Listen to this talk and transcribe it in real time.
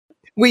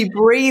We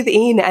breathe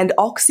in and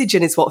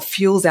oxygen is what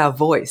fuels our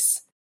voice.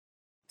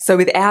 So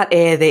without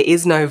air, there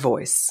is no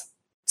voice.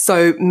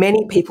 So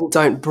many people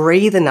don't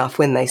breathe enough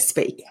when they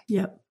speak.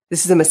 Yep.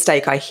 This is a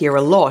mistake I hear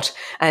a lot.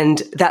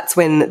 And that's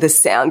when the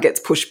sound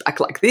gets pushed back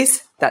like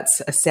this. That's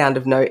a sound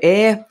of no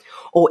air.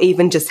 Or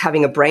even just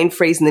having a brain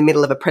freeze in the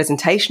middle of a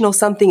presentation or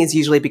something is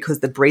usually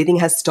because the breathing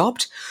has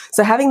stopped.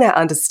 So having that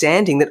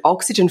understanding that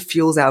oxygen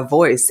fuels our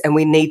voice and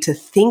we need to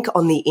think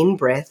on the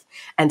in-breath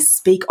and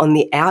speak on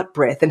the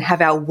out-breath and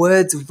have our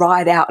words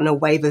ride out in a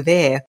wave of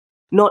air,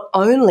 not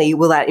only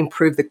will that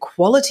improve the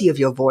quality of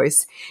your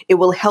voice, it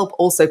will help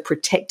also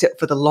protect it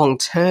for the long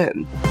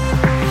term.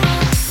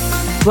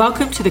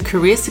 Welcome to the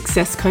Career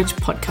Success Coach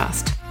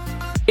podcast.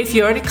 If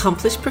you're an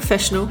accomplished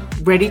professional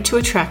ready to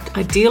attract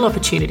ideal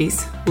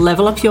opportunities,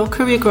 level up your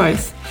career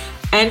growth,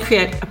 and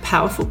create a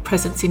powerful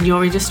presence in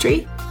your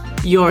industry,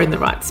 you're in the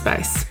right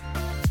space.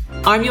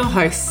 I'm your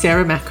host,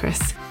 Sarah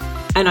Macris,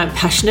 and I'm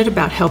passionate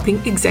about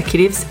helping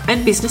executives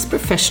and business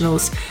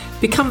professionals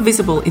become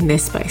visible in their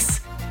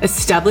space,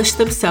 establish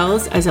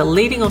themselves as a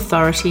leading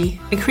authority,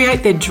 and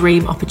create their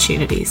dream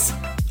opportunities.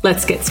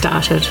 Let's get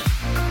started.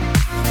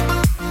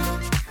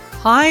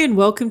 Hi, and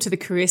welcome to the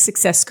Career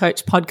Success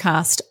Coach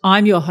podcast.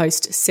 I'm your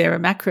host, Sarah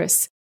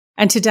Macris,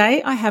 and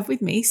today I have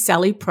with me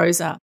Sally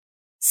Proza.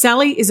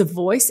 Sally is a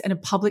voice and a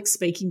public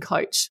speaking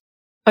coach.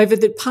 Over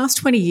the past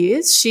 20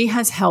 years, she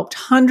has helped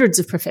hundreds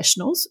of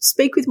professionals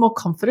speak with more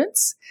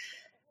confidence.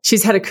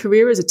 She's had a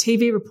career as a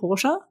TV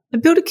reporter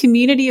and built a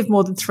community of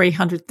more than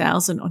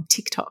 300,000 on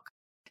TikTok.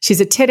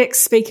 She's a TEDx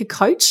speaker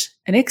coach,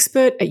 an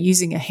expert at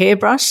using a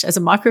hairbrush as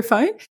a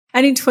microphone,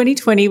 and in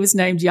 2020 was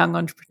named Young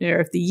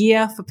Entrepreneur of the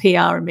Year for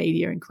PR and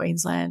Media in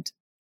Queensland.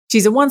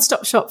 She's a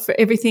one-stop shop for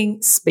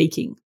everything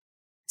speaking.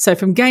 So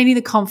from gaining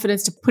the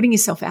confidence to putting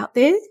yourself out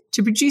there,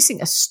 to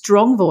producing a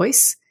strong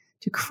voice,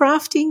 to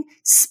crafting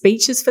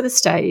speeches for the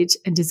stage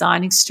and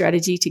designing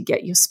strategy to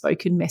get your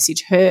spoken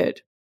message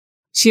heard.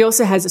 She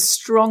also has a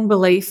strong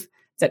belief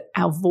that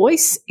our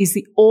voice is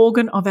the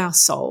organ of our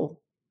soul.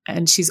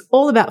 And she's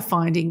all about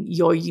finding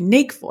your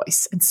unique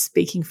voice and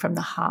speaking from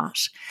the heart.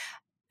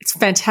 It's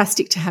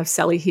fantastic to have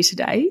Sally here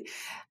today.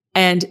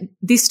 And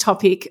this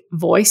topic,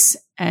 voice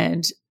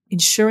and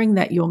ensuring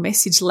that your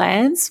message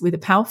lands with a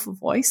powerful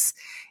voice,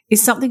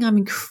 is something I'm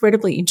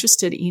incredibly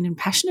interested in and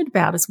passionate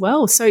about as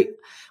well. So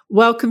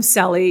welcome,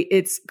 Sally.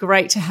 It's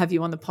great to have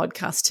you on the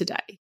podcast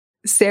today.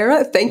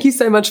 Sarah, thank you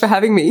so much for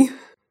having me.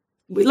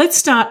 Let's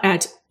start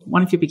at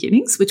one of your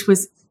beginnings, which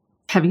was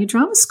having a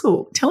drama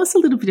school. Tell us a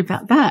little bit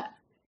about that.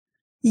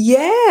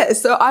 Yeah,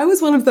 so I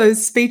was one of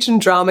those speech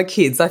and drama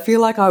kids. I feel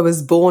like I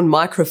was born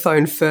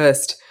microphone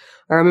first.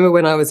 I remember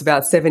when I was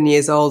about 7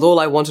 years old, all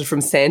I wanted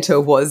from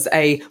Santa was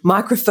a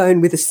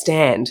microphone with a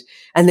stand.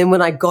 And then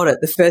when I got it,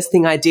 the first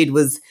thing I did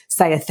was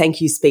say a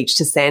thank you speech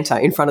to Santa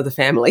in front of the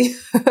family.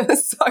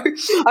 So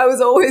I was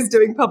always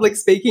doing public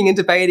speaking and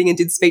debating and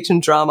did speech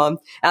and drama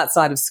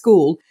outside of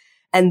school.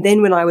 And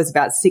then when I was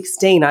about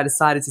 16, I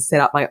decided to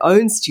set up my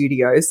own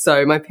studio.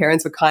 So my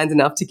parents were kind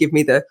enough to give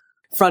me the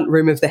front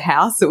room of the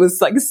house. It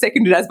was like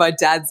seconded as my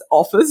dad's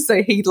office.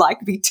 So he'd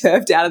be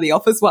turfed out of the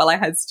office while I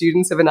had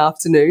students of an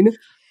afternoon.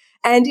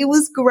 And it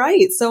was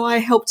great. So I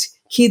helped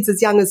kids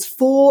as young as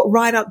 4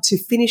 right up to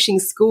finishing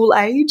school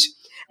age.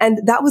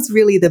 And that was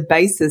really the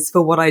basis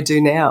for what I do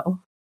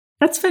now.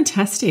 That's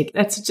fantastic.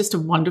 That's just a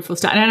wonderful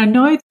start. And I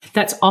know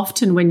that's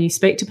often when you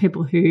speak to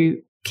people who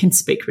can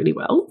speak really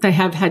well, they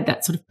have had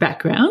that sort of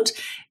background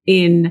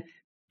in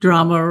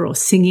drama or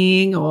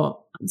singing or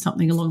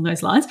something along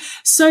those lines.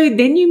 So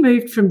then you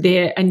moved from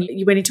there and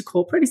you went into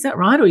corporate, is that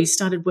right? Or you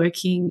started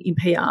working in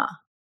PR?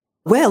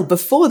 Well,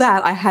 before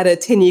that, I had a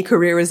 10-year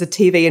career as a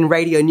TV and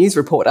radio news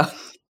reporter.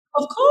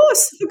 Of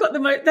course. I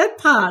forgot that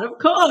part, of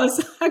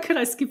course. How could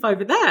I skip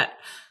over that?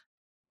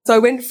 So I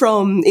went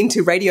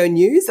into radio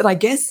news, and I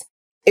guess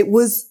it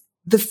was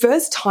the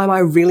first time I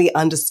really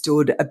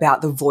understood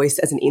about the voice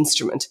as an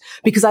instrument,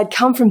 because I'd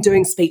come from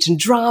doing speech and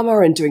drama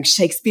and doing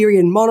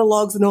Shakespearean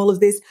monologues and all of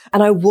this.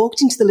 And I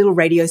walked into the little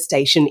radio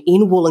station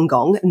in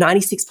Wollongong,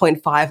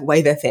 96.5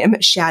 Wave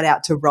FM. Shout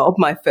out to Rob,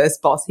 my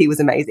first boss. He was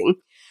amazing.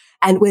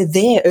 And we're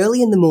there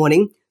early in the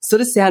morning,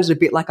 sort of sounded a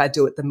bit like I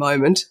do at the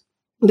moment,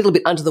 a little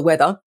bit under the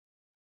weather.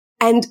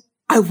 And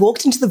I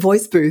walked into the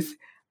voice booth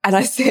and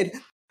I said,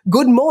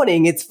 "Good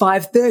morning, it's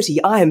 5:30.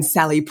 I am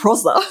Sally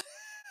Proza."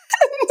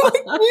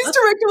 The news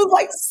director was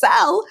like,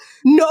 "Sal,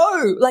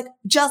 no,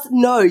 just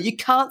no, you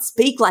can't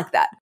speak like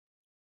that.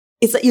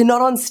 It's like you're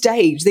not on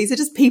stage. These are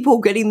just people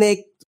getting their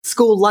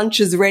school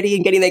lunches ready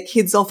and getting their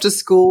kids off to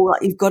school.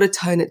 You've got to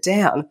tone it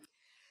down."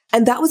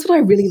 And that was when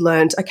I really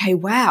learned, okay,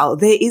 wow,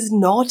 there is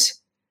not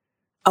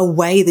a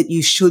way that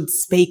you should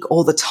speak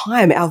all the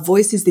time. Our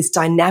voice is this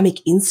dynamic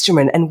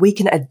instrument and we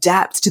can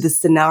adapt to the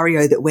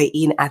scenario that we're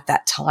in at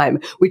that time,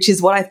 which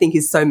is what I think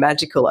is so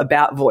magical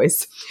about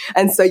voice.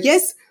 And so,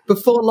 yes,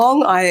 before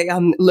long, I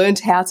learned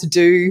how to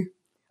do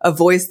a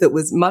voice that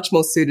was much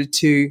more suited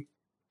to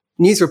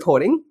news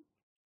reporting,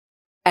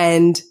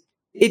 and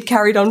it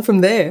carried on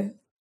from there.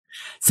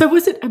 So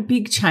was it a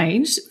big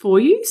change for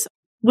you?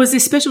 Was there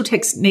special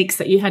techniques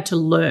that you had to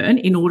learn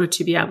in order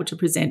to be able to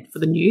present for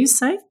the news,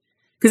 say?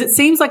 Because it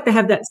seems like they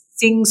have that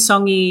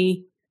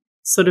sing-songy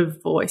sort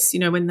of voice,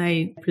 when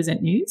they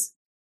present news.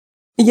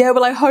 Yeah,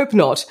 well, I hope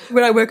not.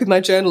 When I work with my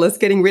journalists,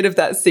 getting rid of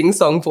that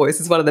sing-song voice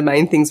is one of the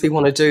main things we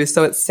want to do.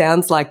 So it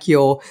sounds like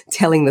you're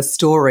telling the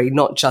story,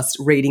 not just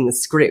reading the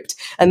script.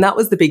 And that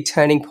was the big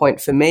turning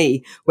point for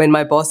me when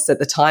my boss at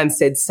the time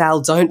said, Sal,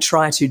 don't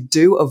try to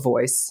do a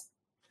voice,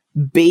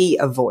 be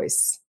a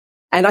voice.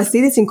 And I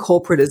see this in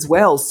corporate as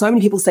well. So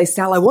many people say,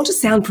 Sal, I want to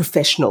sound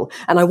professional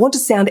and I want to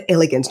sound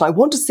elegant and I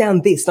want to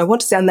sound this and I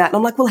want to sound that. And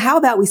I'm like, well, how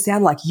about we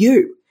sound like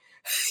you?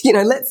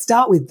 Let's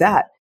start with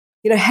that.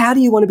 How do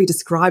you want to be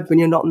described when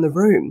you're not in the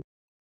room?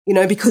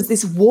 Because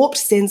this warped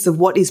sense of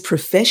what is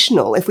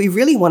professional, if we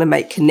really want to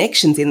make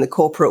connections in the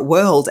corporate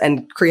world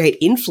and create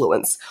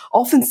influence,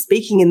 often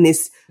speaking in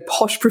this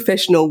posh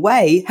professional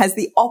way has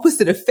the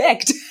opposite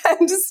effect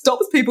and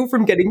stops people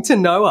from getting to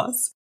know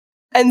us.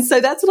 And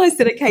so that's what I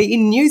said, okay,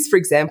 in news, for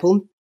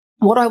example,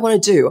 what I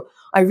want to do,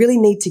 I really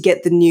need to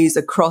get the news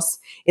across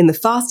in the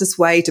fastest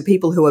way to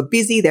people who are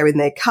busy. They're in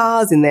their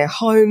cars, in their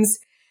homes.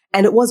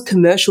 And it was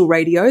commercial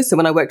radio. So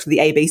when I worked for the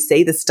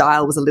ABC, the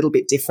style was a little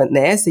bit different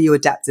there. So you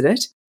adapted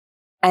it.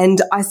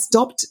 And I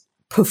stopped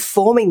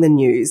performing the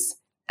news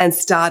and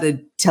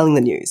started telling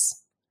the news.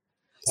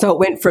 So it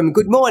went from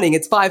good morning,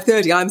 it's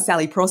 5:30, I'm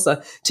Sally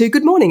Prosser, to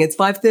good morning, it's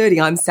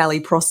 5:30, I'm Sally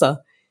Prosser.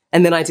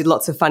 And then I did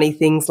lots of funny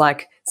things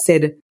like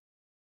said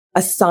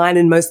a sign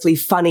and mostly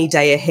funny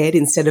day ahead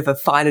instead of a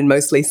fine and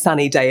mostly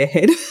sunny day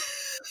ahead.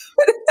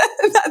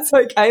 That's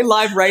okay.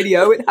 Live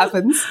radio, it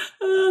happens.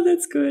 Oh,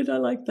 that's good. I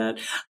like that.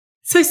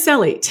 So,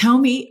 Sally, tell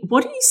me,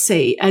 what do you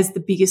see as the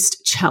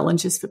biggest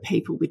challenges for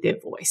people with their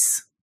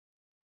voice?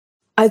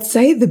 I'd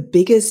say the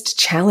biggest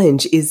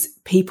challenge is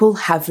people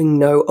having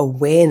no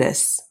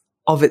awareness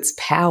of its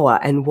power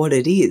and what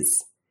it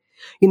is.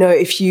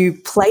 If you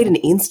played an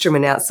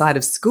instrument outside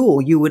of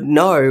school, you would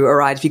know, all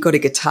right, if you've got a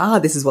guitar,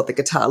 this is what the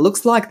guitar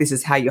looks like. This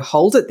is how you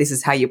hold it. This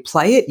is how you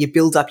play it. You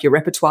build up your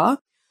repertoire.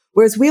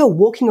 Whereas we are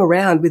walking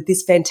around with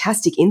this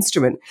fantastic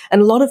instrument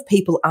and a lot of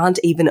people aren't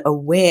even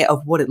aware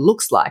of what it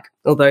looks like.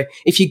 Although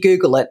if you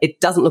Google it, it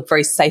doesn't look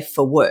very safe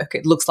for work.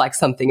 It looks like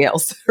something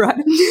else,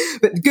 right?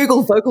 But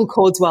Google vocal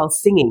cords while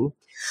singing.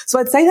 So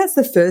I'd say that's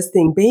the first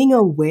thing, being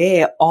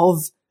aware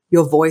of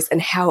your voice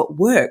and how it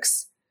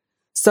works.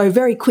 So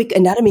very quick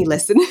anatomy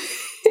lesson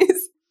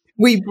is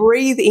we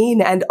breathe in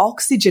and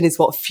oxygen is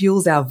what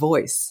fuels our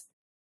voice.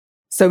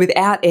 So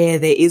without air,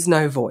 there is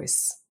no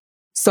voice.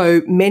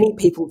 So many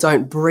people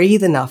don't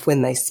breathe enough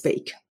when they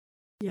speak.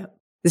 Yep.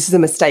 This is a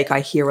mistake I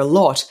hear a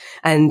lot.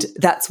 And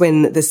that's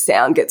when the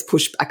sound gets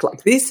pushed back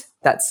like this.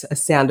 That's a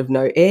sound of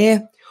no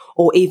air.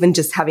 Or even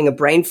just having a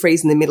brain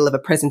freeze in the middle of a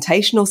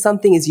presentation or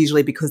something is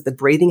usually because the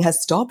breathing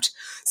has stopped.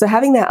 So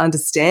having that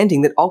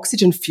understanding that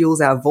oxygen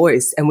fuels our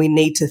voice and we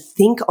need to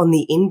think on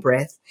the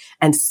in-breath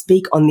and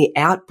speak on the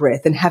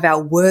out-breath and have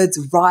our words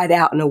ride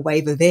out in a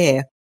wave of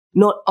air.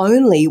 Not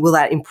only will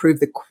that improve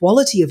the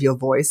quality of your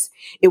voice,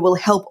 it will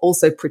help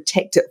also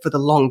protect it for the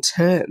long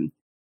term.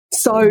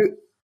 So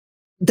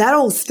that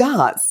all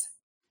starts,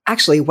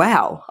 actually,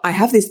 wow, I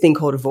have this thing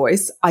called a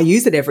voice. I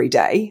use it every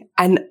day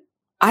and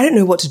I don't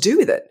know what to do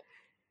with it.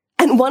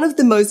 And one of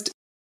the most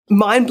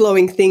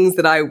mind-blowing things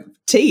that I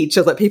teach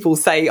or that people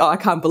say, oh, I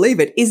can't believe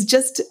it, is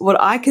just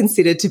what I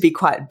consider to be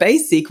quite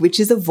basic, which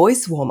is a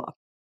voice warm-up.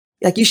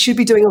 Like you should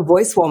be doing a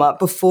voice warm-up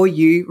before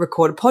you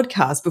record a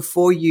podcast,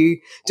 before you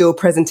do a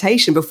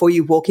presentation, before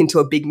you walk into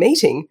a big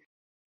meeting.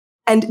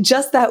 And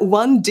just that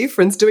one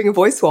difference doing a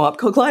voice warm-up,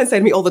 clients say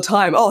to me all the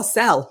time, oh,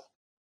 Sal,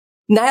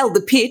 nailed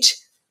the pitch,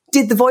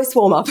 did the voice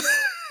warm-up.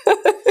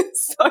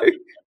 So,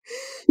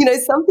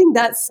 something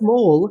that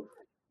small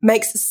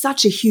makes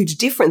such a huge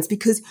difference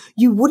because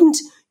you wouldn't,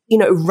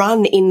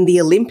 run in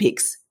the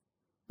Olympics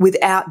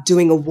without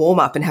doing a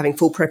warm-up and having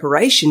full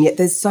preparation. Yet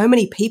there's so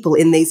many people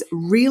in these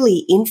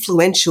really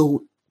influential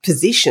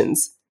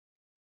positions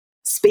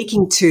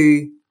speaking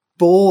to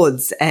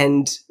boards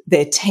and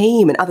their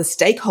team and other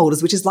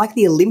stakeholders, which is like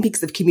the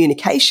Olympics of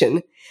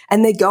communication.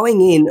 And they're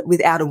going in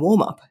without a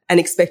warm-up and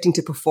expecting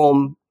to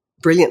perform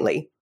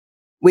brilliantly,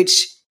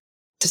 which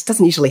just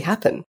doesn't usually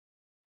happen.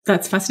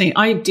 That's fascinating.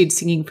 I did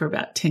singing for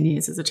about 10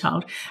 years as a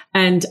child,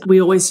 and we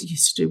always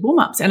used to do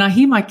warm-ups. And I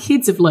hear my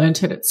kids have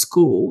learned it at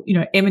school,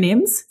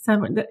 M&Ms.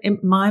 So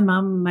my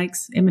mum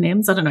makes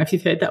M&Ms. I don't know if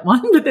you've heard that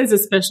one, but there's a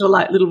special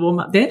little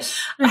warm-up there.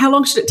 How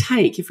long should it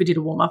take if we did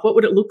a warm-up? What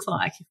would it look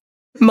like?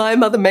 My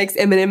mother makes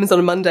M&Ms on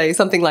a Monday,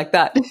 something like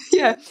that.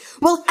 Yeah.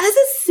 Well, as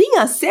a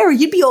singer, Sarah,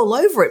 you'd be all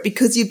over it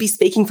because you'd be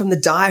speaking from the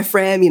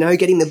diaphragm,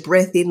 getting the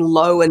breath in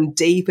low and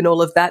deep and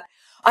all of that.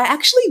 I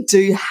actually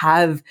do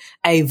have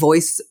a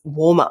voice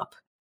warm-up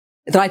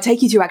that I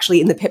take you to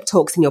actually in the Pep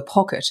Talks in your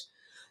pocket.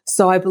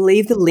 So I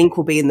believe the link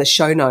will be in the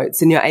show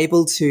notes and you're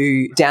able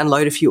to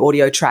download a few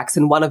audio tracks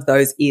and one of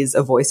those is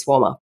a voice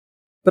warm-up.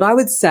 But I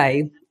would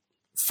say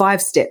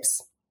 5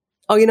 steps.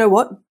 Oh, you know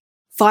what?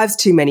 5's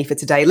too many for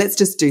today. Let's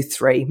just do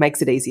 3.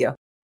 Makes it easier.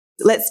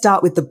 Let's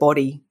start with the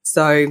body.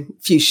 So a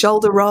few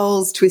shoulder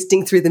rolls,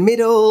 twisting through the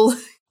middle,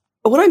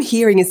 what I'm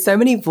hearing is so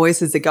many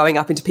voices are going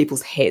up into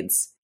people's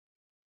heads.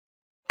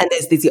 And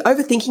there's the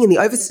overthinking and the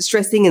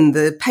overstressing and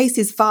the pace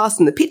is fast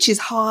and the pitch is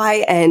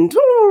high and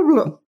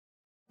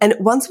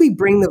once we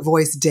bring the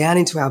voice down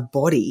into our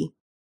body,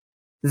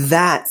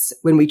 that's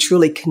when we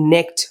truly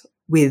connect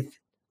with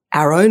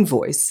our own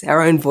voice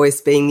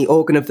being the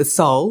organ of the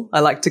soul, I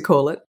like to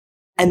call it.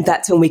 And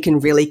that's when we can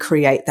really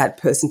create that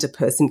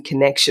person-to-person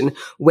connection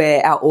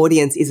where our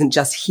audience isn't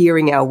just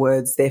hearing our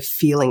words, they're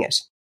feeling it.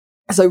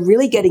 So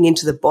really getting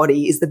into the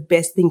body is the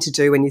best thing to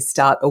do when you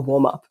start a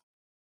warm-up.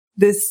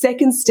 The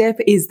second step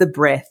is the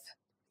breath.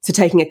 So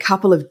taking a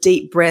couple of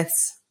deep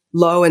breaths,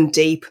 low and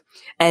deep,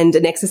 and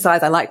an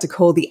exercise I like to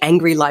call the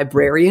angry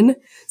librarian.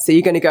 So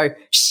you're going to go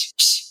shh,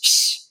 shh,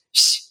 shh,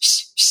 shh,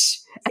 shh, shh.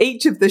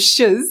 Each of the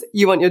shs,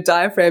 you want your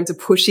diaphragm to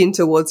push in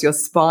towards your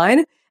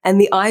spine. And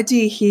the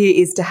idea here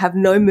is to have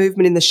no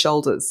movement in the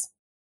shoulders.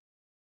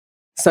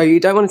 So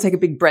you don't want to take a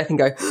big breath and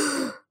go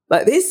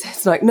like this.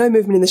 It's like no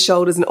movement in the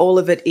shoulders and all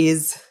of it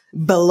is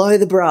below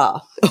the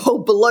bra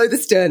or below the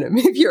sternum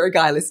if you're a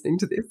guy listening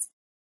to this.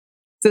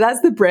 So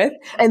that's the breath.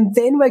 And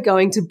then we're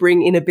going to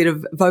bring in a bit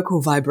of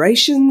vocal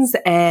vibrations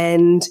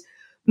and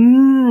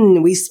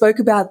we spoke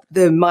about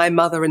the My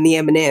Mother and the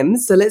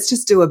M&Ms. So let's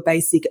just do a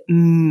basic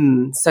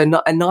So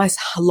not a nice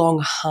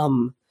long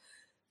hum.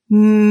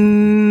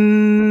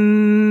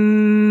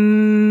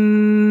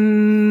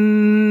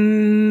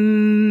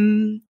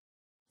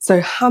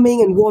 So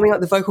humming and warming up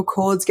the vocal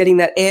cords, getting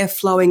that air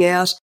flowing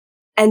out.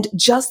 And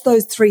just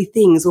those three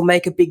things will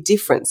make a big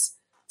difference.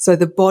 So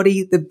the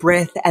body, the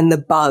breath, and the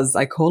buzz.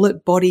 I call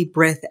it body,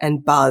 breath,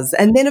 and buzz.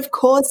 And then, of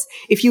course,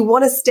 if you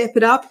want to step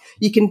it up,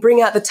 you can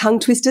bring out the tongue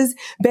twisters.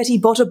 Betty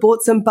Botter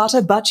bought some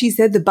butter, but she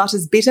said the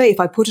butter's bitter. If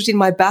I put it in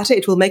my batter,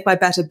 it will make my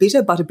batter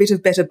bitter, but a bit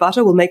of better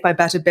butter will make my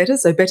batter better.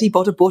 So Betty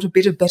Botter bought a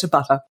bit of better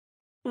butter.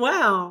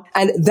 Wow.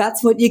 And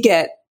that's what you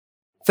get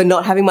for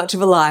not having much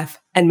of a life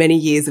and many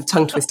years of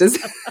tongue twisters.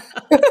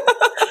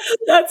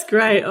 That's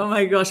great. Oh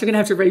my gosh, I'm going to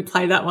have to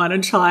replay that one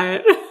and try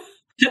it.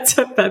 That's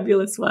a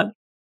fabulous one.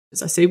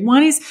 As I see,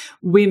 one is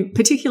women,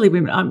 particularly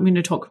women. I'm going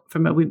to talk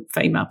from a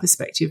female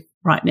perspective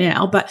right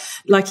now, but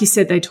like you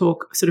said, they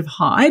talk sort of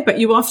high, but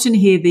you often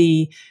hear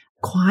the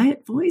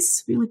quiet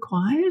voice, really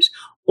quiet,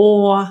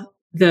 or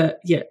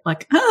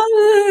like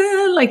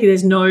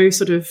there's no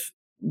sort of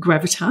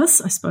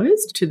gravitas, I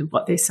suppose, to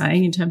what they're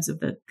saying in terms of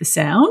the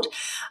sound.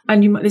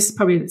 And this is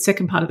probably the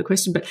second part of the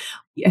question,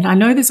 and I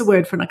know there's a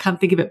word for it, and I can't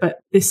think of it, but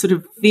there's sort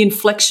of the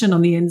inflection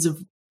on the ends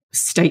of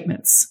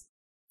statements.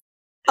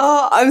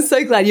 Oh, I'm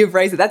so glad you've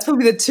raised it. That's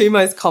probably the two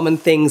most common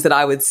things that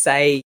I would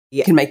say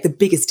can make the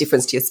biggest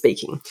difference to your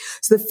speaking.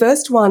 So the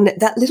first one,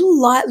 that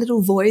light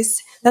little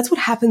voice, that's what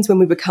happens when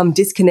we become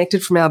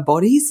disconnected from our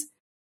bodies.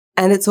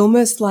 And it's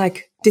almost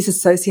like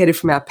disassociated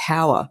from our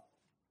power.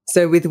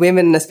 So with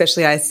women,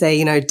 especially, I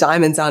say,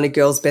 diamonds aren't a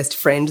girl's best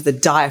friend. The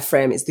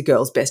diaphragm is the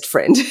girl's best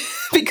friend.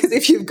 Because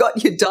if you've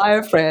got your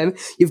diaphragm,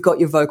 you've got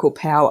your vocal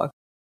power.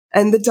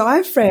 And the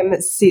diaphragm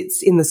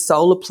sits in the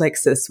solar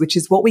plexus, which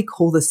is what we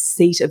call the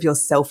seat of your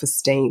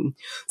self-esteem.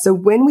 So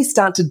when we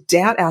start to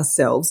doubt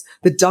ourselves,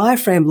 the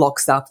diaphragm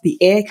locks up,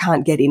 the air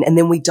can't get in, and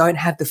then we don't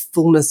have the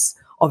fullness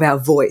of our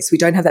voice. We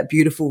don't have that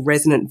beautiful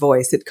resonant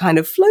voice. It kind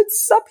of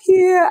floats up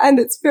here and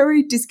it's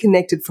very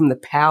disconnected from the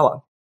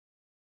power.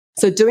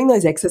 So doing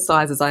those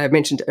exercises I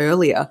mentioned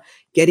earlier,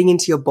 getting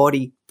into your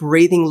body,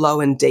 breathing low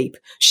and deep,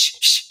 shh,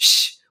 shh,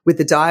 shh, with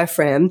the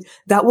diaphragm,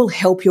 that will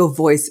help your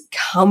voice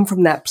come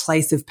from that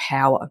place of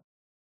power,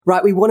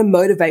 right? We want to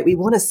motivate. We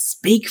want to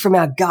speak from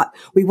our gut.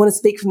 We want to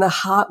speak from the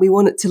heart. We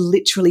want it to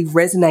literally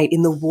resonate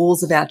in the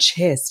walls of our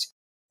chest.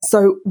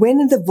 So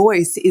when the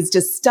voice is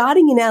just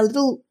starting in our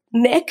little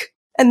neck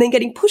and then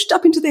getting pushed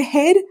up into the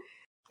head,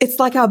 it's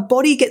like our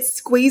body gets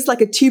squeezed like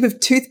a tube of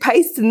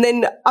toothpaste. And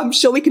then I'm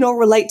sure we can all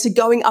relate to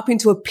going up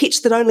into a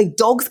pitch that only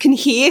dogs can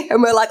hear.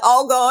 And we're like,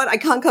 oh God, I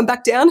can't come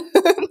back down.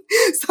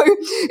 So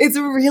it's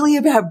really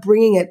about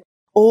bringing it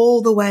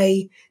all the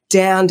way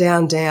down,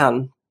 down,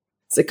 down.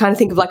 So kind of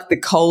think of like the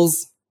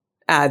Coles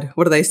ad.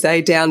 What do they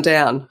say? Down,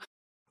 down.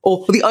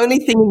 Or the only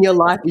thing in your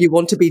life you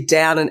want to be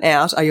down and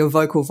out are your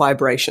vocal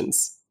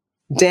vibrations.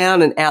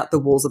 Down and out the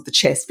walls of the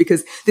chest.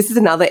 Because this is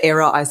another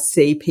error I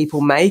see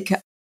people make,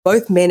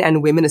 both men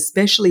and women,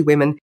 especially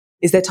women,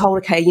 is they're told,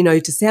 okay,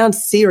 to sound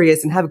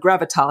serious and have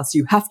gravitas,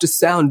 you have to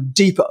sound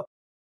deeper.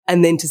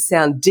 And then to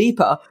sound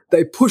deeper,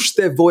 they push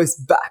their voice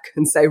back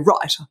and say,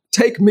 right,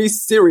 take me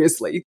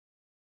seriously.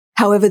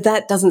 However,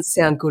 that doesn't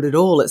sound good at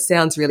all. It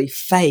sounds really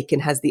fake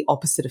and has the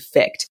opposite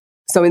effect.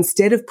 So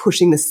instead of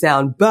pushing the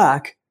sound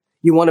back,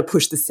 you want to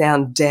push the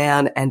sound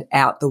down and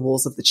out the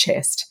walls of the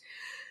chest.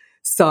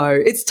 So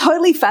it's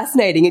totally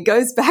fascinating. It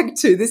goes back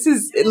to this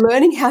is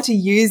learning how to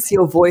use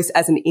your voice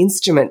as an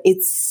instrument.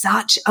 It's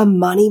such a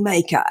money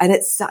maker and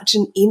it's such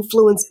an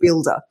influence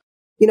builder.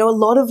 A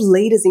lot of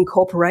leaders in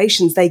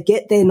corporations, they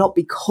get there not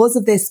because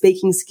of their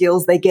speaking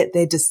skills. They get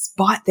there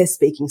despite their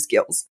speaking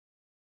skills.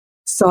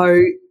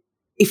 So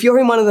if you're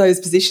in one of those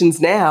positions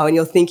now and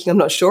you're thinking, I'm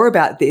not sure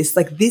about this,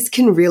 like this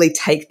can really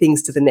take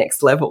things to the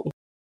next level.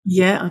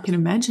 Yeah, I can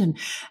imagine.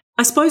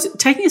 I suppose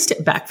taking a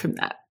step back from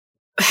that,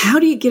 how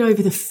do you get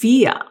over the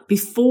fear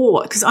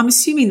before? Because I'm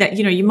assuming that,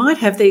 you might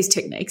have these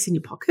techniques in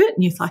your pocket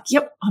and you're like,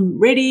 yep, I'm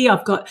ready.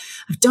 I've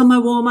done my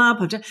warm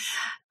up.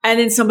 And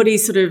then somebody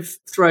sort of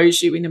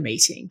throws you in a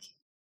meeting,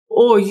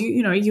 or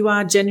you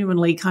are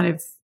genuinely kind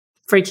of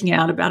freaking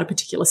out about a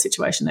particular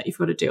situation that you've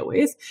got to deal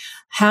with.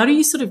 How do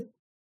you sort of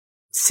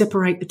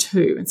separate the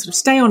two and sort of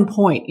stay on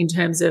point in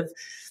terms of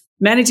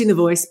managing the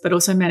voice, but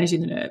also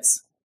managing the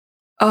nerves?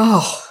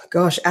 Oh,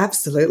 gosh,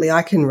 absolutely.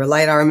 I can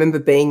relate. I remember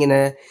being in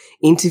an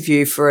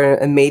interview for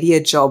a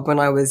media job when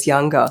I was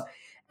younger,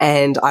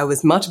 and I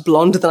was much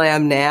blonder than I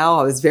am now.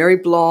 I was very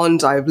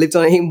blonde. I lived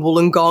in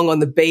Wollongong on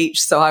the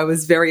beach, so I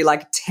was very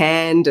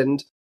tanned.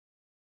 And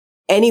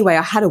anyway,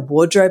 I had a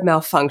wardrobe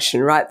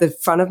malfunction, right? The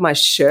front of my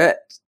shirt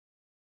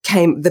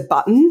the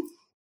button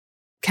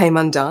came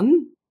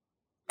undone,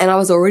 and I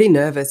was already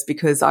nervous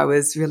because I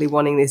was really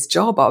wanting this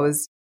job. I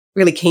was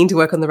really keen to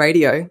work on the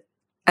radio.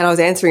 And I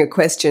was answering a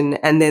question,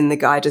 and then the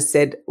guy just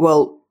said,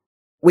 well,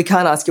 we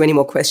can't ask you any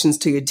more questions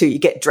till you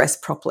get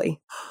dressed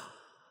properly.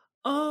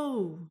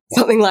 Oh.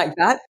 Something like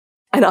that.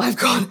 And I've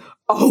gone,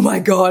 oh my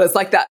God, it's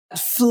like that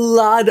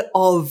flood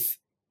of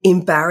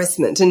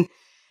embarrassment. And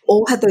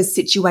all had those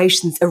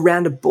situations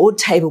around a board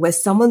table where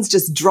someone's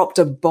just dropped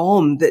a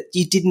bomb that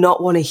you did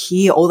not want to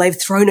hear, or they've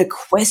thrown a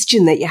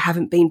question that you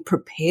haven't been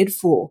prepared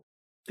for.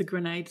 The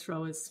grenade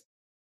throwers.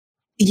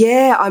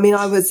 Yeah, I mean,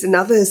 I was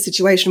another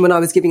situation when I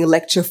was giving a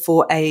lecture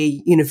for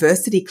a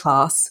university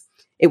class.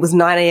 It was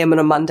 9 a.m. on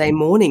a Monday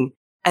morning,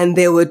 and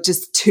there were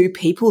just 2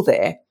 people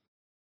there.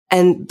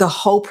 And the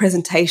whole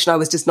presentation, I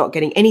was just not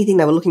getting anything.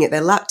 They were looking at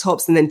their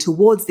laptops, and then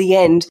towards the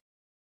end,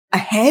 a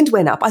hand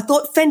went up. I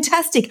thought,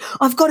 fantastic,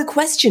 I've got a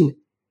question.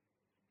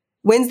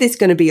 When's this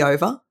going to be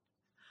over?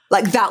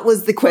 That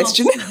was the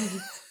question.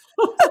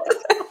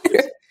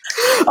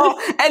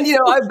 Oh, and,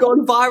 I've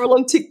gone viral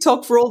on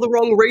TikTok for all the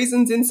wrong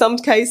reasons in some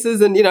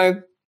cases. And,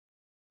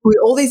 with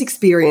all these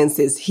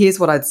experiences, here's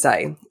what I'd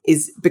say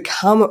is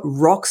become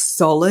rock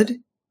solid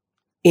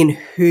in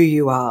who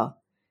you are.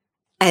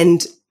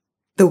 And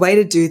the way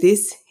to do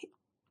this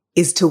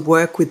is to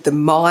work with the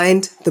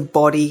mind, the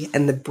body,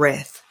 and the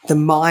breath. The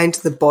mind,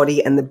 the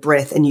body, and the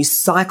breath. And you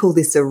cycle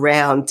this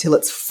around till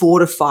it's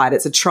fortified.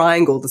 It's a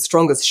triangle, the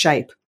strongest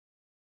shape.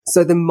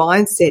 So the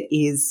mindset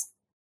is,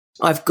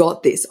 I've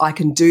got this. I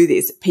can do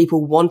this.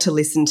 People want to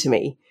listen to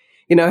me.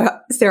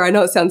 Sarah, I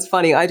know it sounds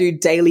funny. I do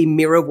daily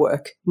mirror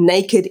work,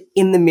 naked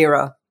in the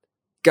mirror,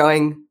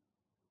 going,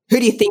 who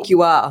do you think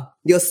you are?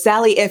 You're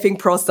Sally effing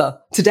Prosser.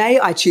 Today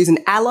I choose an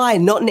ally,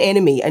 not an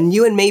enemy. And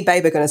you and me,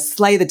 babe, are going to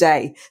slay the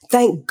day.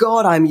 Thank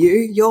God I'm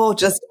you. You're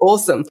just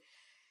awesome.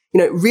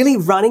 Really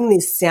running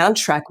this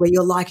soundtrack where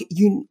you're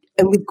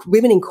and with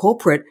women in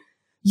corporate,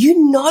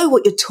 you know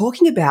what you're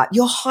talking about.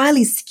 You're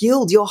highly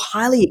skilled. You're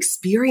highly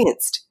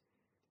experienced.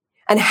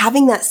 And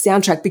having that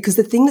soundtrack, because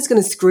the thing that's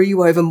going to screw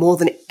you over more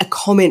than a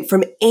comment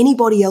from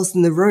anybody else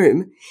in the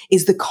room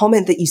is the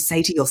comment that you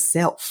say to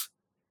yourself.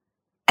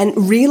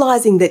 And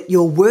realizing that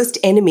your worst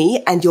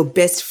enemy and your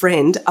best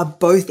friend are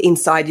both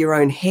inside your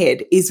own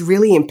head is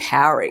really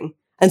empowering.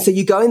 And so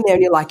you go in there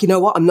and you're like, you know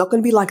what? I'm not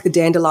going to be like the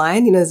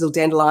dandelion, those little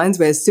dandelions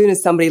where as soon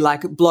as somebody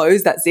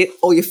blows, that's it.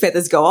 All your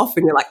feathers go off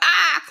and you're like,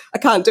 I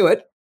can't do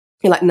it.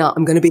 You're like, no,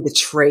 I'm going to be the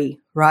tree,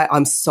 right?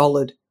 I'm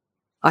solid.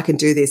 I can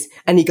do this.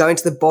 And you go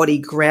into the body,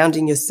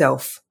 grounding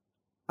yourself.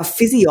 Our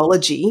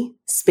physiology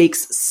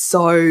speaks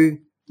so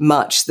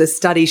much. The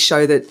studies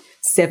show that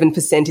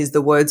 7% is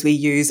the words we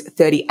use,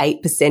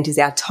 38% is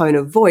our tone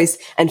of voice,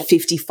 and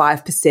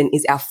 55%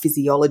 is our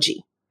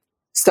physiology.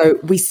 So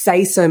we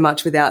say so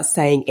much without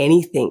saying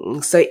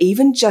anything. So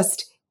even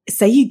just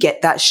say you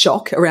get that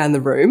shock around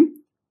the room,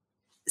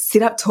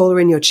 sit up taller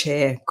in your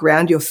chair,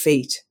 ground your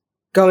feet,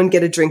 go and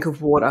get a drink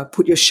of water,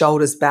 put your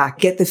shoulders back,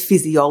 get the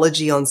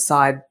physiology on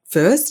side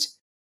first,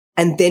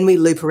 and then we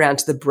loop around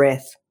to the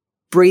breath.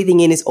 Breathing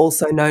in is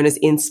also known as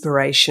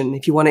inspiration.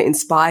 If you want to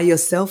inspire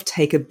yourself,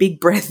 take a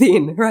big breath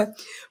in, right?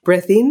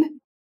 Breath in,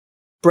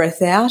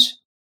 breath out,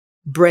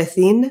 breath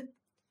in,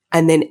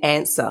 and then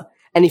answer.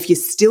 And if you're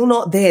still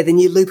not there, then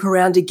you loop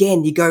around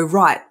again. You go,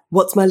 right,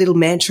 what's my little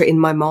mantra in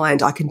my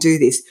mind? I can do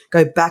this.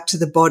 Go back to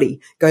the body,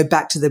 go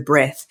back to the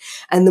breath.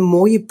 And the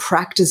more you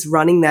practice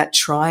running that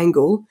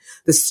triangle,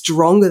 the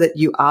stronger that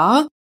you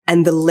are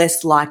and the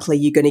less likely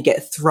you're going to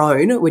get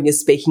thrown when you're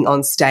speaking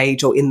on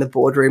stage or in the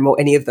boardroom or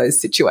any of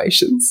those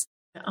situations.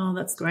 Oh,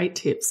 that's great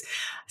tips.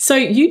 So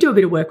you do a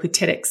bit of work with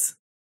TEDx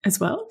as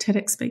well,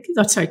 TED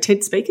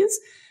speakers.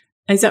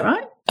 Is that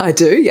right? I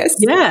do, yes.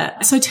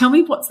 Yeah. So tell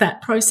me, what's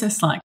that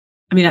process like?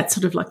 I mean, that's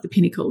sort of like the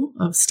pinnacle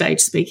of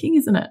stage speaking,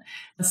 isn't it?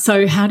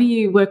 So how do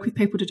you work with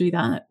people to do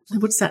that?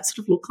 What does that sort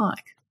of look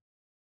like?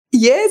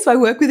 Yes, I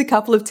work with a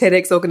couple of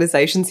TEDx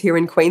organisations here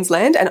in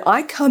Queensland, and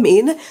I come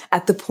in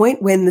at the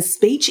point when the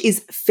speech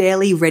is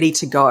fairly ready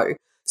to go.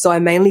 So I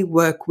mainly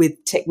work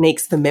with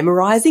techniques for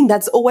memorising.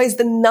 That's always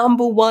the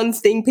number one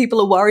thing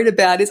people are worried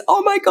about is,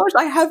 oh my gosh,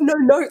 I have no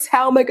notes.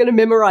 How am I going to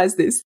memorise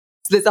this?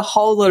 So there's a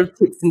whole lot of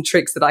tips and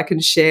tricks that I can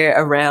share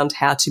around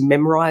how to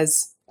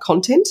memorise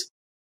content.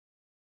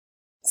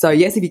 So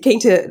yes, if you're keen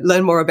to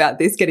learn more about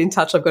this, get in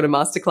touch. I've got a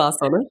masterclass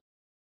on it.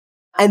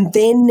 And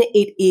then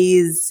it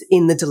is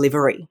in the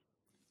delivery.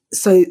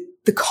 So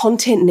the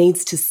content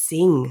needs to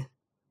sing.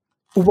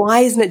 Why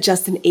isn't it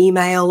just an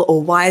email,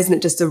 or why isn't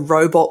it just a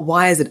robot?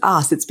 Why is it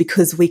us? It's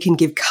because we can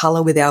give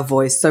color with our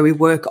voice. So we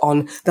work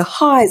on the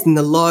highs and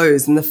the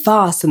lows and the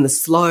fasts and the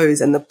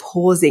slows and the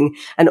pausing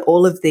and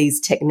all of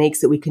these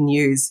techniques that we can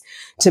use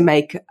to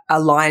make a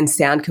line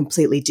sound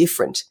completely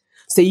different.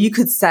 So you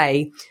could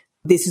say,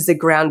 this is a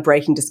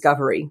groundbreaking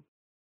discovery.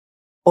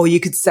 Or you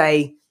could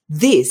say,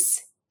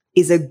 this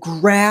is a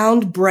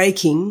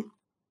groundbreaking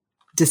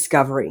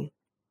discovery.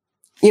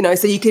 You know,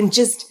 so you can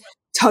just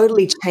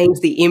totally change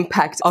the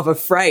impact of a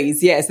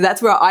phrase. Yeah. So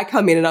that's where I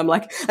come in, and I'm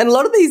like, and a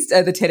lot of these,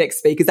 the TEDx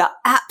speakers are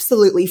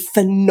absolutely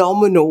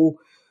phenomenal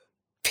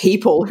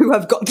people who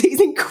have got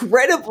these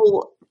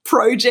incredible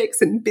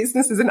projects and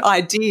businesses and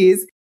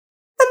ideas,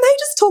 and they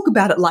just talk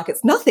about it like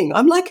it's nothing.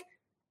 I'm like,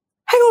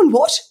 hang on,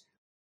 what?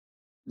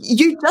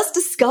 You just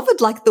discovered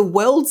like the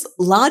world's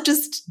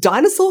largest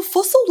dinosaur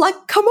fossil? Like,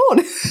 come on.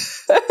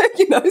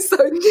 You know, so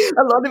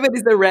a lot of it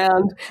is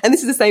around, and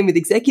this is the same with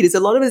executives, a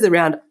lot of it is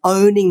around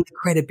owning the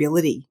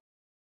credibility.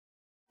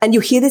 And you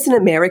hear this in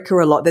America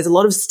a lot. There's a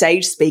lot of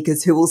stage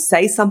speakers who will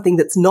say something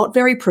that's not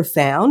very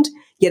profound,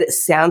 yet it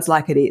sounds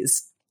like it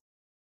is.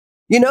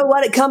 You know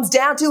what it comes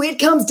down to? It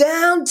comes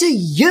down to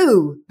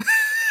you.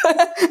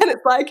 And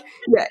it's like,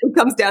 yeah, it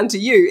comes down to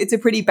you. It's a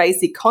pretty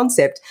basic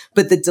concept,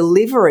 but the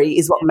delivery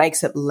is what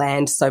makes it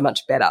land so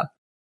much better.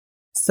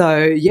 So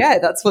yeah,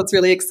 that's what's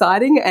really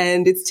exciting.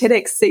 And it's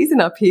TEDx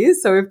season up here.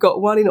 So we've got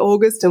one in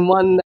August and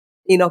one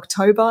in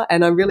October.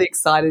 And I'm really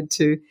excited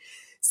to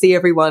see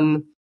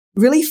everyone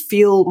really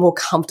feel more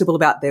comfortable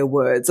about their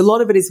words. A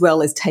lot of it as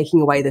well is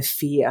taking away the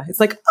fear. It's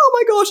like, oh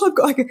my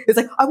gosh, it's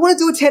like, I want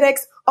to do a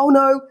TEDx. Oh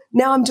no,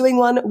 now I'm doing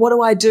one. What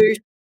do I do?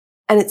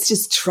 And it's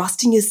just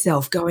trusting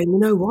yourself, going, you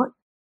know what?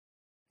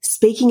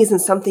 Speaking isn't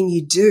something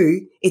you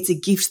do. It's a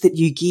gift that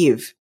you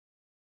give.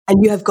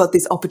 And you have got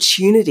this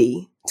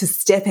opportunity to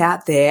step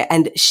out there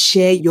and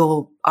share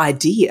your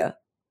idea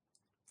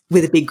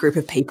with a big group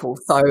of people.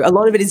 So a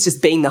lot of it is just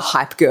being the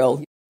hype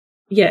girl.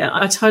 Yeah,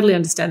 I totally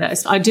understand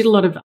that. I did a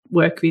lot of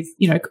work with,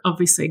 you know,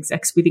 obviously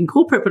execs within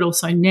corporate, but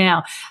also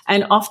now.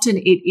 And often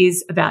it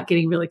is about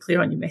getting really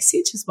clear on your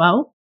message as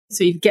well.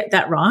 So you get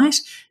that right.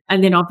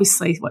 And then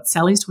obviously what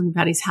Sally's talking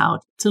about is how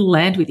to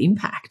land with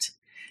impact.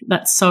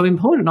 That's so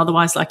important.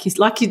 Otherwise, like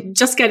you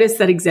just gave us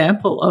that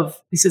example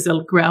of this is a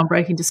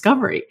groundbreaking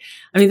discovery.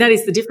 I mean, that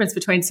is the difference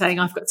between saying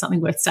I've got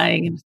something worth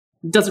saying and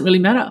it doesn't really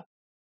matter.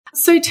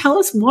 So tell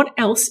us, what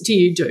else do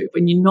you do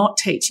when you're not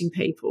teaching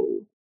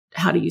people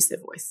how to use their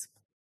voice?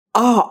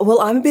 Oh, well,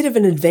 I'm a bit of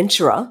an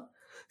adventurer.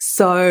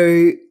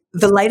 So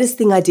the latest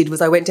thing I did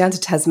was I went down to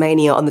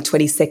Tasmania on the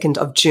 22nd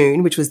of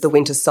June, which was the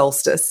winter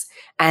solstice.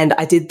 And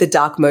I did the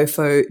Dark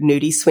Mofo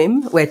nudie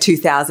swim, where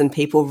 2,000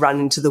 people run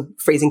into the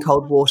freezing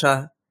cold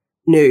water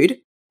nude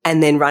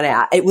and then run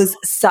out. It was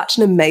such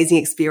an amazing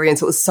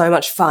experience. It was so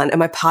much fun. And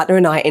my partner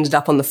and I ended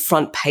up on the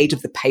front page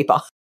of the paper.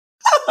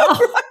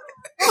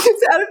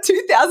 It's out of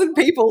 2,000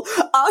 people,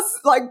 us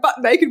like butt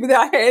naked with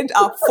our hand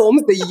up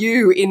forms the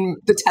U in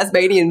the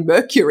Tasmanian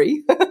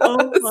Mercury.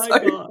 Oh my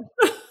God.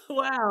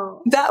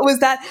 Wow. That was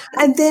that.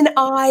 And then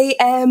I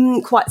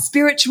am quite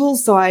spiritual.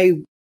 So I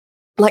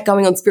like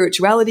going on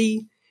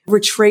spirituality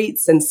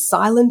retreats and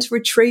silent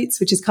retreats,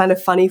 which is kind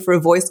of funny for a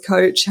voice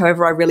coach.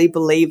 However, I really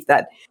believe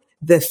that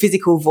the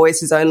physical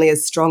voice is only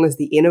as strong as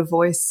the inner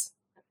voice,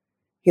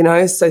 you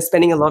know, so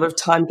spending a lot of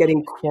time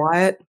getting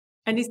quiet.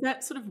 And is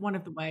that sort of one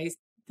of the ways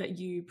that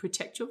you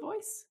protect your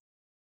voice?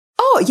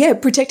 Oh, yeah.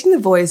 Protecting the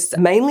voice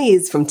mainly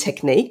is from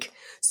technique.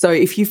 So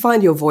if you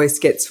find your voice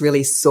gets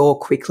really sore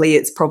quickly,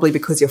 it's probably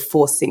because you're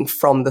forcing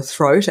from the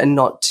throat and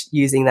not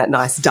using that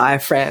nice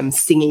diaphragm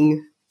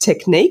singing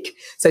technique.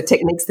 So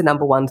technique's the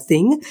number one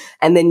thing.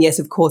 And then, yes,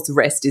 of course,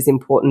 rest is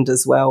important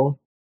as well.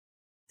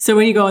 So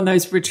when you go on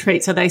those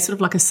retreats, are they sort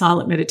of like a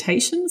silent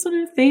meditation sort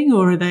of thing,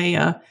 or are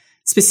they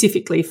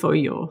specifically for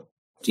your,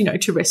 you know,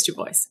 to rest your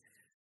voice?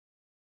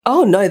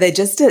 Oh, no,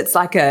 it's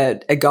like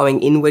a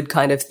going inward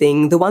kind of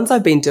thing. The ones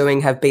I've been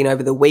doing have been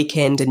over the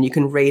weekend and you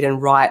can read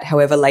and write.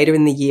 However, later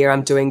in the year,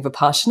 I'm doing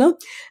Vipassana,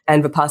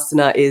 and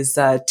Vipassana is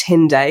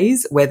 10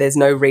 days where there's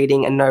no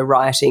reading and no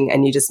writing,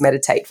 and you just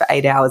meditate for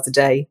 8 hours a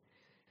day.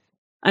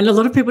 And a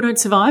lot of people don't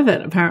survive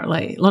it,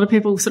 apparently. A lot of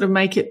people sort of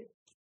make it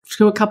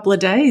through a couple of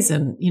days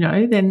and, you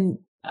know, then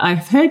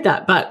I've heard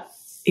that, but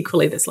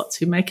equally there's lots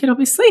who make it,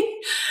 obviously.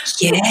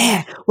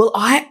 Yeah. Well,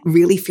 I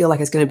really feel like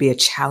it's going to be a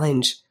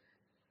challenge.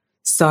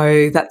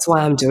 So that's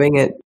why I'm doing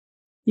it.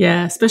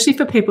 Yeah, especially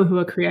for people who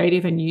are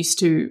creative and used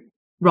to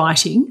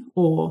writing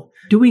or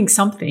doing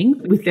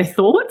something with their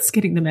thoughts,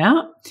 getting them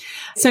out.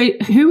 So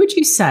who would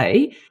you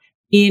say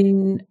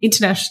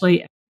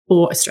internationally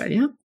or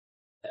Australia,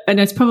 and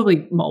it's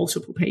probably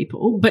multiple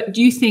people, but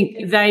do you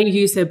think they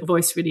use their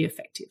voice really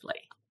effectively?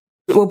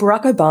 Well,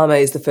 Barack Obama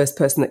is the first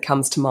person that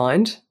comes to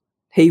mind.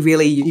 He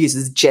really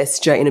uses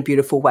gesture in a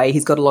beautiful way.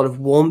 He's got a lot of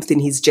warmth in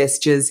his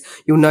gestures.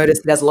 You'll notice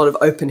that there's a lot of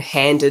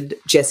open-handed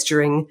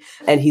gesturing,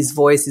 and his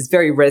voice is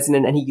very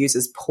resonant, and he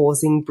uses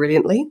pausing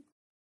brilliantly.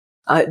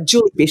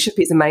 Julie Bishop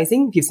is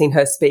amazing. If you've seen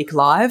her speak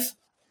live,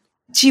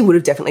 she would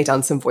have definitely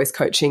done some voice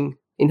coaching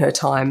in her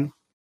time.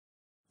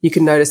 You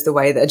can notice the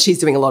way that she's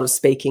doing a lot of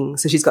speaking.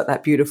 So she's got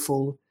that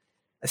beautiful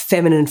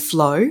feminine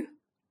flow.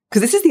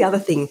 Because this is the other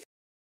thing.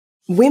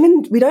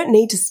 Women, we don't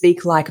need to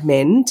speak like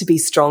men to be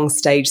strong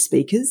stage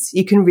speakers.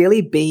 You can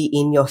really be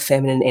in your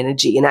feminine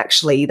energy. And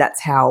actually, that's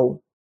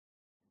how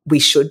we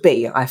should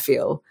be, I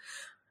feel.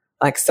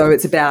 Like, so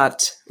it's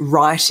about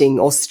writing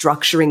or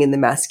structuring in the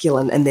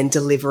masculine and then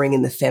delivering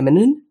in the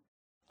feminine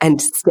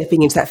and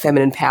stepping into that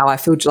feminine power. I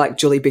feel like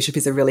Julie Bishop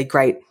is a really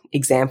great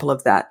example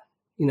of that.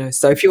 You know,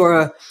 so if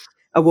you're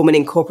a woman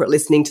in corporate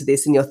listening to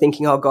this and you're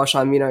thinking, oh gosh,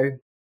 I'm,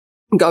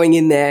 going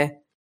in there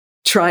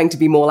trying to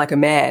be more like a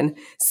man,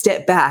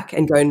 step back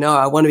and go, no,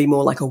 I want to be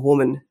more like a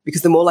woman,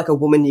 because the more like a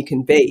woman you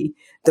can be,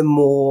 the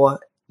more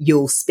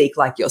you'll speak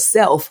like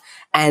yourself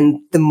and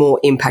the more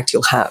impact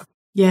you'll have.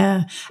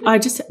 Yeah. I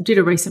just did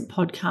a recent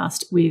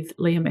podcast with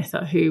Leah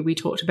Mether, who we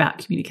talked about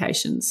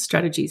communications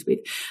strategies with.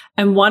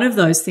 And one of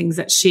those things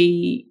that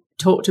she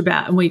talked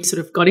about and we sort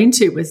of got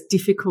into was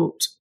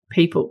difficult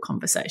people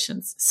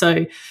conversations.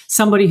 So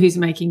somebody who's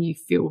making you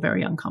feel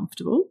very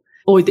uncomfortable,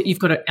 or that you've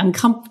got an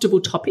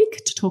uncomfortable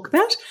topic to talk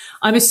about.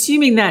 I'm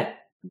assuming that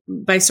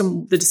based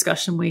on the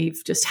discussion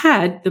we've just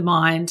had, the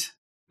mind,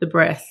 the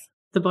breath,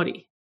 the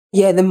body.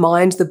 Yeah, the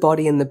mind, the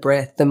body and the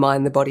breath, the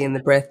mind, the body and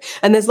the breath.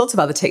 And there's lots of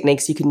other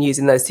techniques you can use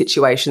in those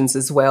situations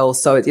as well.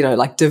 So,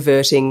 like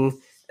diverting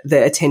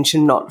the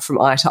attention not from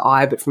eye to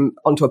eye, but from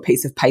onto a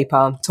piece of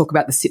paper, talk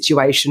about the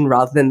situation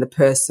rather than the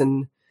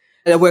person.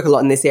 And I work a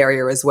lot in this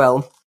area as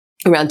well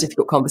around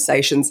difficult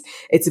conversations.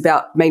 It's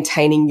about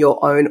maintaining your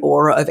own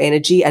aura of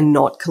energy and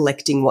not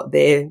collecting what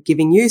they're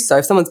giving you. So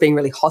if someone's being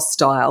really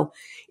hostile,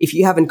 if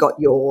you haven't got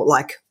your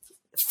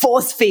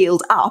force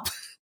field up,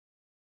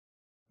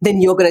 then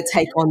you're going to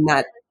take on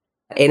that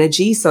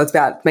energy. So it's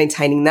about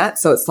maintaining that.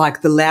 So it's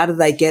like the louder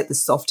they get, the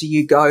softer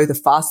you go, the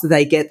faster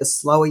they get, the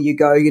slower you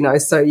go,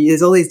 So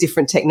there's all these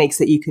different techniques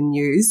that you can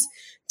use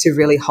to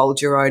really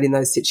hold your own in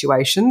those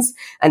situations.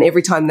 And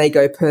every time they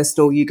go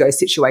personal, you go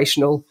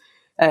situational.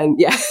 And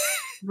yeah.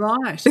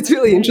 Right. It's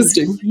really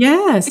interesting.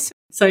 Yes.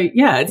 So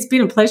yeah, it's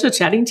been a pleasure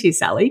chatting to you,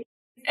 Sally.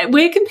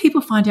 Where can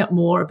people find out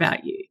more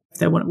about you if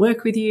they want to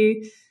work with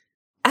you?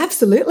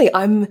 Absolutely.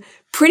 I'm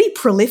pretty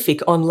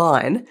prolific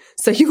online.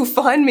 So you'll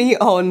find me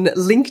on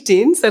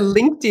LinkedIn. So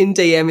LinkedIn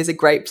DM is a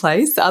great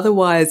place.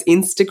 Otherwise,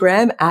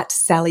 Instagram at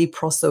Sally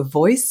Prosser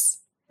Voice.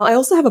 I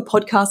also have a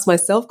podcast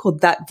myself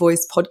called That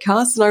Voice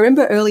Podcast. And I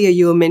remember earlier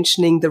you were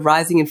mentioning the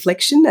rising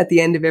inflection at the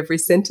end of every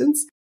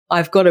sentence.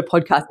 I've got a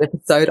podcast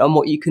episode on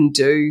what you can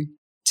do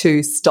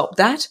to stop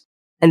that.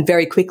 And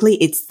very quickly,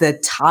 it's the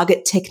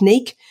target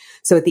technique.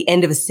 So at the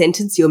end of a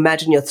sentence, you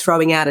imagine you're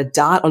throwing out a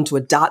dart onto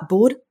a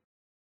dartboard.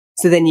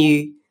 So then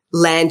you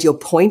land your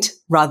point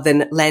rather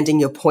than landing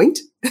your point.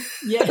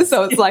 Yes.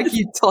 So it's like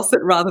you toss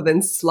it rather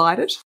than slide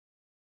it.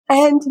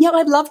 And yeah,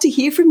 I'd love to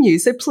hear from you.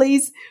 So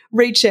please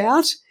reach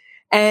out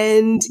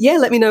and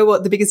let me know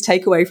what the biggest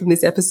takeaway from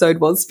this episode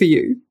was for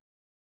you.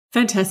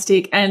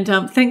 Fantastic. And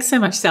thanks so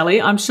much,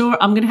 Sally. I'm sure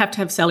I'm going to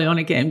have Sally on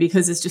again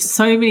because there's just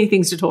so many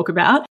things to talk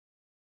about.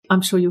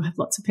 I'm sure you'll have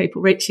lots of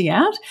people reaching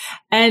out,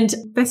 and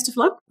best of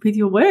luck with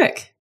your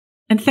work.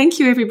 And thank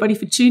you, everybody,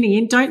 for tuning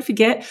in. Don't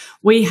forget,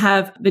 we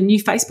have the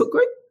new Facebook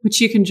group,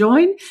 which you can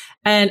join.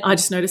 And I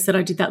just noticed that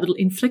I did that little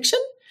inflection.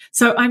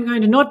 So I'm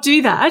going to not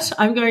do that.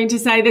 I'm going to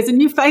say there's a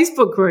new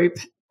Facebook group,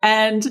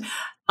 and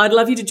I'd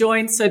love you to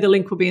join. So the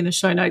link will be in the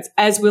show notes,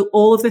 as will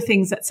all of the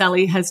things that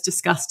Sally has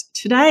discussed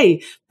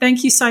today.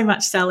 Thank you so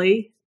much,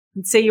 Sally,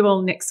 and see you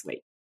all next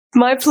week.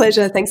 My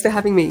pleasure. Thanks for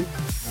having me.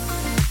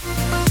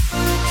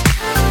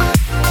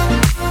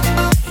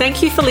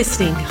 Thank you for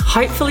listening.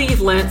 Hopefully you've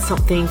learned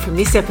something from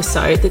this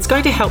episode that's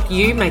going to help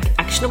you make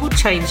actionable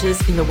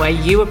changes in the way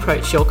you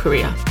approach your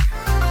career.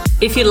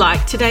 If you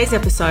liked today's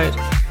episode,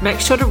 make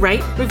sure to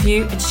rate,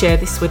 review, and share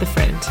this with a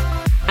friend.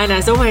 And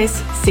as always,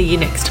 see you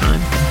next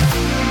time.